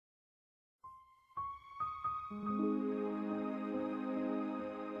If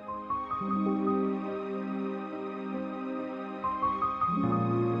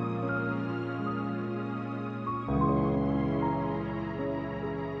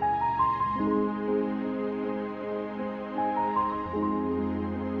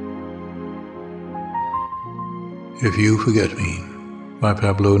You Forget Me by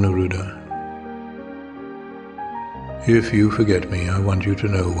Pablo Neruda. If you forget me, I want you to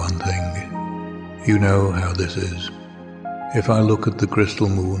know one thing. You know how this is. If I look at the crystal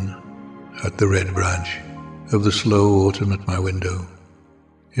moon, at the red branch of the slow autumn at my window,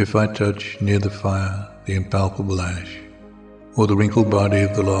 if I touch near the fire the impalpable ash, or the wrinkled body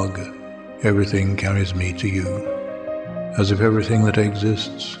of the log, everything carries me to you, as if everything that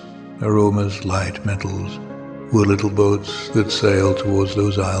exists, aromas, light, metals, were little boats that sail towards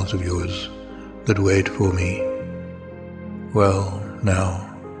those isles of yours that wait for me. Well,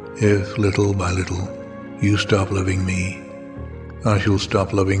 now, if little by little you stop loving me, I shall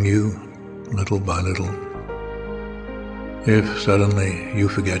stop loving you little by little. If suddenly you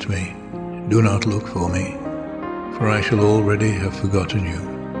forget me, do not look for me, for I shall already have forgotten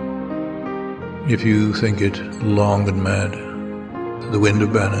you. If you think it long and mad, the wind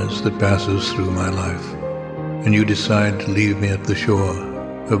of banners that passes through my life, and you decide to leave me at the shore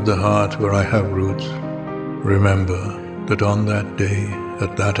of the heart where I have roots, remember that on that day,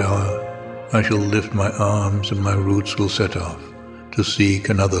 at that hour, I shall lift my arms and my roots will set off to seek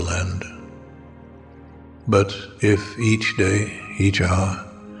another land. But if each day, each hour,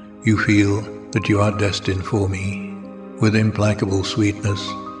 you feel that you are destined for me with implacable sweetness,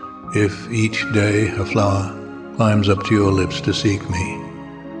 if each day a flower climbs up to your lips to seek me,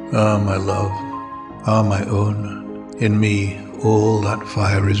 ah, my love, ah, my own, in me all that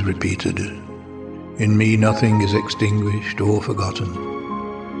fire is repeated. In me nothing is extinguished or forgotten.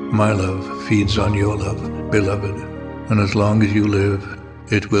 My love feeds on your love, beloved, and as long as you live,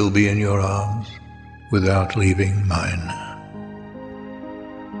 it will be in your arms, without leaving mine.